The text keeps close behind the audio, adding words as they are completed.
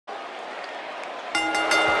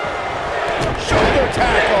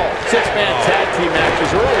tackle. Six-man tag team matches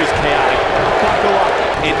are always chaotic. Buckle up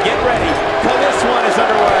and get ready, for this one is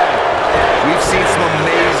underway. We've seen some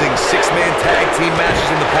amazing six-man tag team matches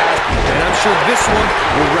in the past, and I'm sure this one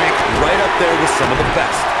will rank right up there with some of the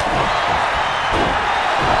best.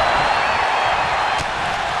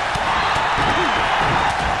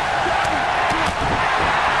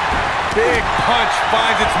 Big punch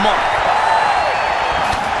finds its mark.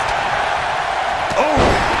 Oh,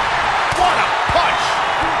 what a punch!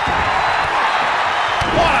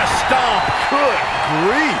 What a stomp! Good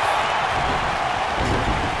grief!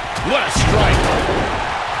 What a strike!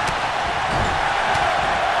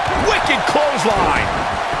 Wicked clothesline!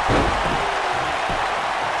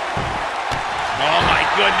 Oh my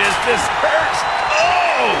goodness, this hurts!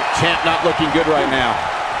 Oh! Champ not looking good right now.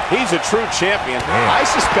 He's a true champion. I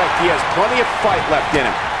suspect he has plenty of fight left in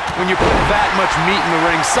him. When you put that much meat in the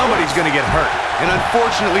ring, somebody's going to get hurt. And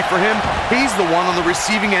unfortunately for him, he's the one on the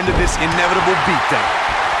receiving end of this inevitable beatdown.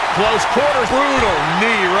 Close quarters. Brutal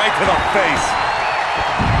knee right to the face.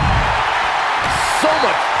 So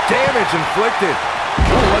much damage inflicted.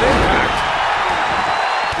 Oh, what impact.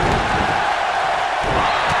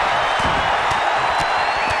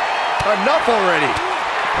 Enough already.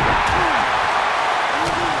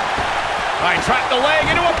 I trapped the leg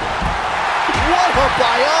into a... What a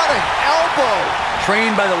bionic elbow!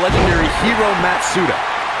 Trained by the legendary Hiro Matsuda,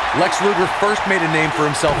 Lex Luger first made a name for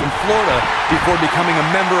himself in Florida before becoming a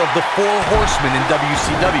member of the Four Horsemen in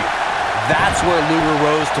WCW. That's where Luger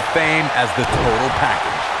rose to fame as the Total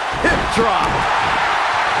Package. Hip drop!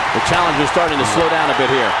 The challenger's starting to slow down a bit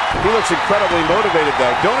here. He looks incredibly motivated,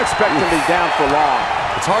 though. Don't expect him to be down for long.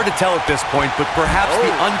 It's hard to tell at this point, but perhaps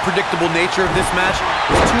the unpredictable nature of this match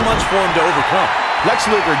was too much for him to overcome. Lex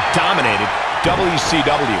Luger dominated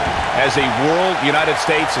WCW as a World, United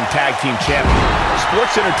States, and Tag Team Champion.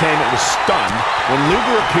 Sports Entertainment was stunned when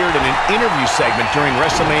Luger appeared in an interview segment during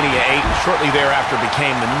WrestleMania 8 and shortly thereafter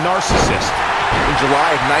became the Narcissist. In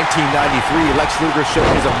July of 1993, Lex Luger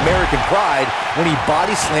showed his American pride when he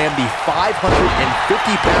body-slammed the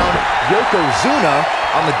 550-pound Yokozuna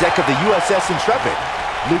on the deck of the USS Intrepid.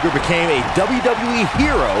 Luger became a WWE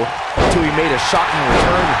hero until he made a shocking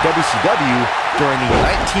return to WCW during the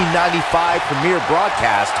 1995 premiere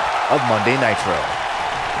broadcast of Monday Nitro.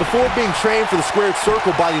 Before being trained for the Squared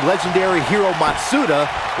Circle by the legendary Hiro Matsuda,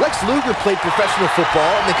 Lex Luger played professional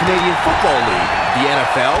football in the Canadian Football League, the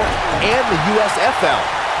NFL, and the USFL.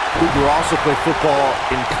 Luger also played football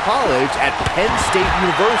in college at Penn State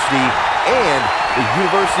University and the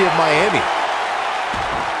University of Miami.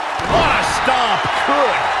 What a stomp!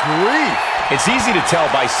 Good grief! It's easy to tell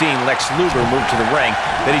by seeing Lex Luger move to the ring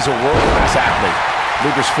that he's a world-class athlete.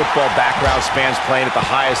 Luger's football background spans playing at the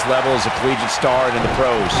highest level as a collegiate star and in the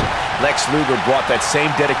pros. Lex Luger brought that same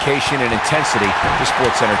dedication and intensity to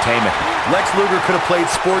sports entertainment. Lex Luger could have played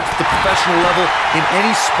sports at the professional level in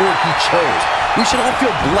any sport he chose. We should all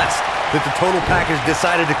feel blessed that the Total Package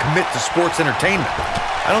decided to commit to sports entertainment.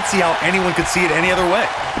 I don't see how anyone could see it any other way.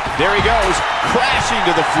 There he goes, crashing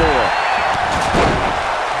to the floor.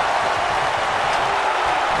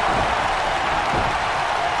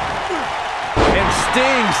 And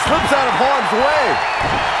Sting slips out of harm's way.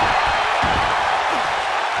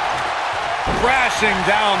 Crashing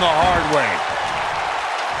down the hard way.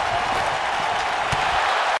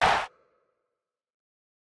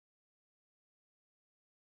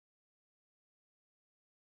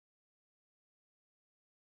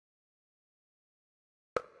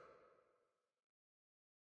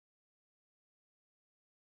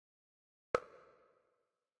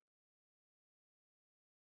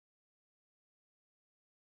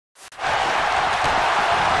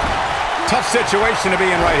 Tough situation to be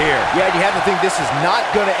in right here. Yeah, you have to think this is not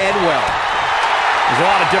going to end well. There's a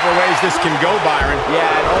lot of different ways this can go, Byron. Yeah,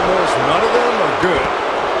 and almost none of them are good.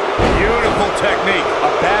 Beautiful technique.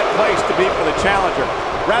 A bad place to be for the challenger.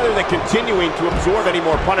 Rather than continuing to absorb any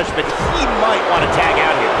more punishment, he might want to tag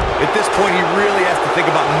out here. At this point, he really has to think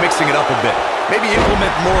about mixing it up a bit. Maybe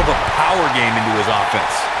implement more of a power game into his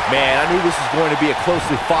offense. Man, I knew this was going to be a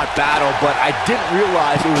closely fought battle, but I didn't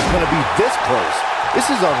realize it was going to be this close. This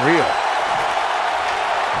is unreal.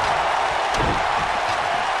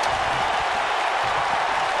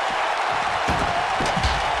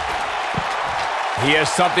 He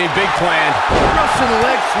has something big planned. Russian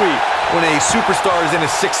leg sweep. When a superstar is in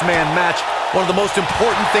a six-man match, one of the most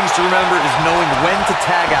important things to remember is knowing when to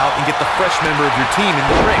tag out and get the fresh member of your team in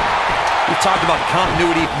the ring. We've talked about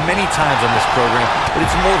continuity many times on this program, but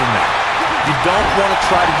it's more than that. You don't want to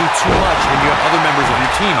try to do too much when you have other members of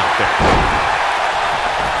your team out there.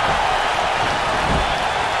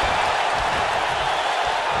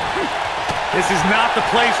 This is not the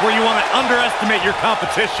place where you want to underestimate your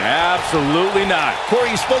competition. Absolutely not.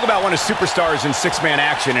 Corey, you spoke about one of superstars in six-man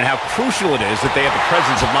action and how crucial it is that they have the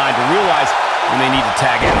presence of mind to realize when they need to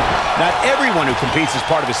tag out. Not everyone who competes as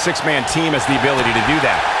part of a six-man team has the ability to do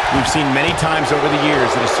that. We've seen many times over the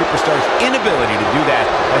years that a superstar's inability to do that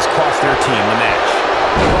has cost their team the match.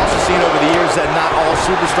 We've also seen over the years that not all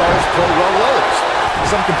superstars play well roles.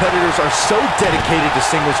 Some competitors are so dedicated to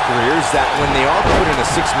singles careers that when they are put in a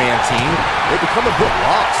six-man team, they become a bit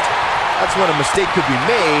lost. That's when a mistake could be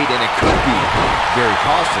made, and it could be very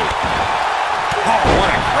costly. Oh, what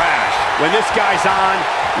a crash. When this guy's on,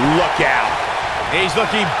 look out. He's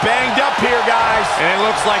looking banged up here, guys. And it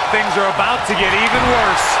looks like things are about to get even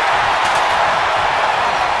worse.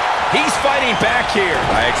 He's fighting back here.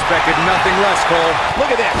 I expected nothing less, Cole. Look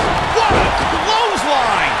at this. What a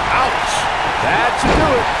clothesline. Ouch. That should do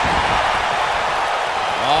it.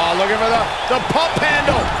 Oh, looking for the pump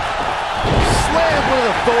handle. Slam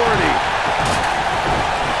with authority.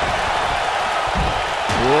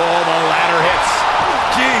 Whoa, the ladder hits.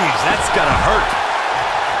 Jeez, that's gotta hurt.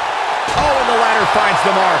 Oh, and the ladder finds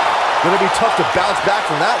the mark. Gonna be tough to bounce back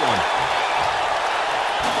from that one.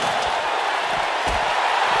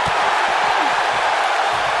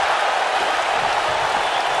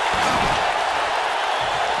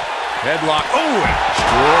 Headlock. Oh,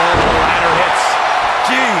 whoa, the ladder hits.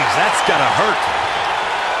 Jeez, that's gotta hurt.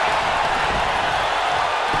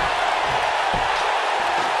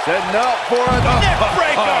 Setting up for a Neck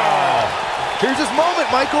breaker. Here's his moment,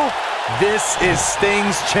 Michael. This is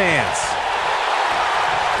Sting's chance.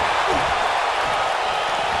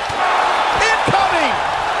 Incoming.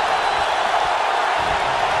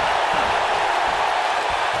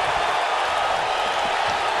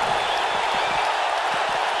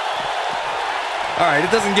 All right,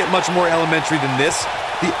 it doesn't get much more elementary than this.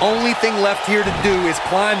 The only thing left here to do is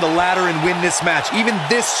climb the ladder and win this match. Even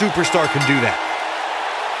this superstar can do that.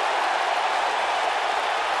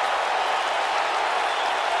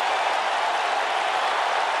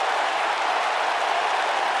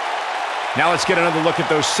 Now let's get another look at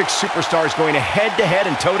those six superstars going head-to-head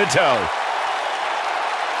and toe-to-toe.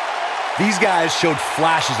 These guys showed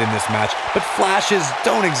flashes in this match, but flashes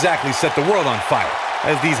don't exactly set the world on fire,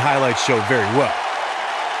 as these highlights show very well.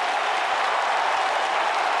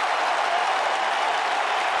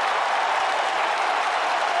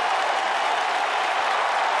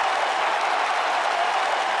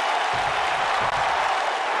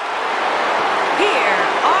 Here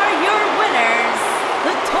are your winners,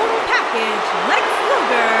 the Total Package, Lex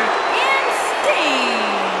Luger and Sting.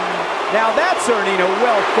 Now that's earning a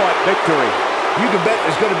well-fought victory. You can bet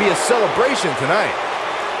there's going to be a celebration tonight.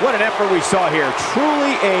 What an effort we saw here.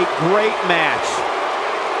 Truly a great match.